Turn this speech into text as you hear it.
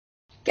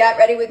Get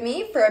ready with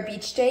me for a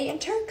beach day in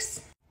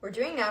Turks. We're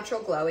doing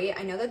natural glowy.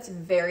 I know that's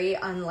very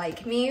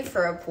unlike me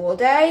for a pool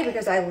day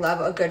because I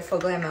love a good full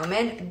glam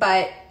moment,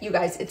 but you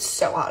guys, it's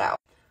so hot out.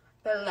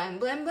 Blend,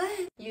 blend,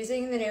 blend.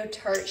 Using the new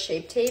Tarte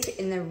Shape Tape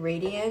in the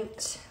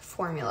Radiant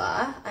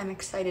formula. I'm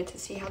excited to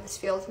see how this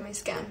feels on my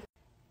skin.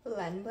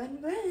 Blend,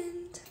 blend,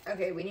 blend.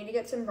 Okay, we need to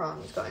get some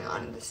bronze going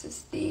on. This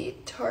is the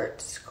Tarte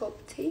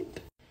Sculpt Tape.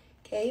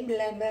 Okay,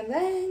 blend, blend,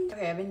 blend.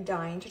 Okay, I've been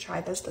dying to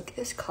try this. Look at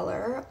this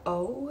color.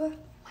 Oh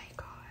my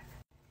god.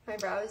 My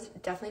brows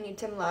definitely need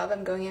some love.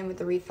 I'm going in with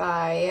the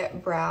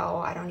Refi Brow.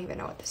 I don't even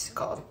know what this is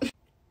called.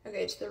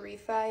 Okay, it's the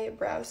Refi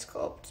Brow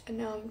Sculpt. And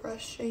now I'm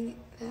brushing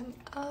them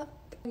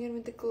up. Going in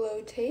with the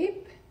Glow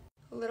Tape.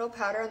 A little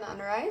powder on the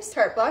under eyes.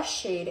 Tarte Blush,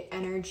 shade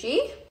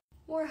Energy.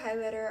 More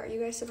highlighter. Are you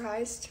guys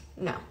surprised?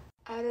 No.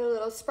 Added a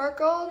little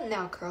sparkle.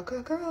 Now curl,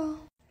 curl, curl.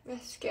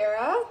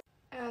 Mascara.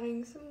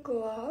 Adding some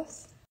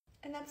gloss.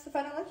 And that's the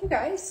final look, you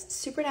guys.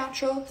 Super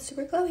natural,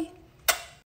 super glowy.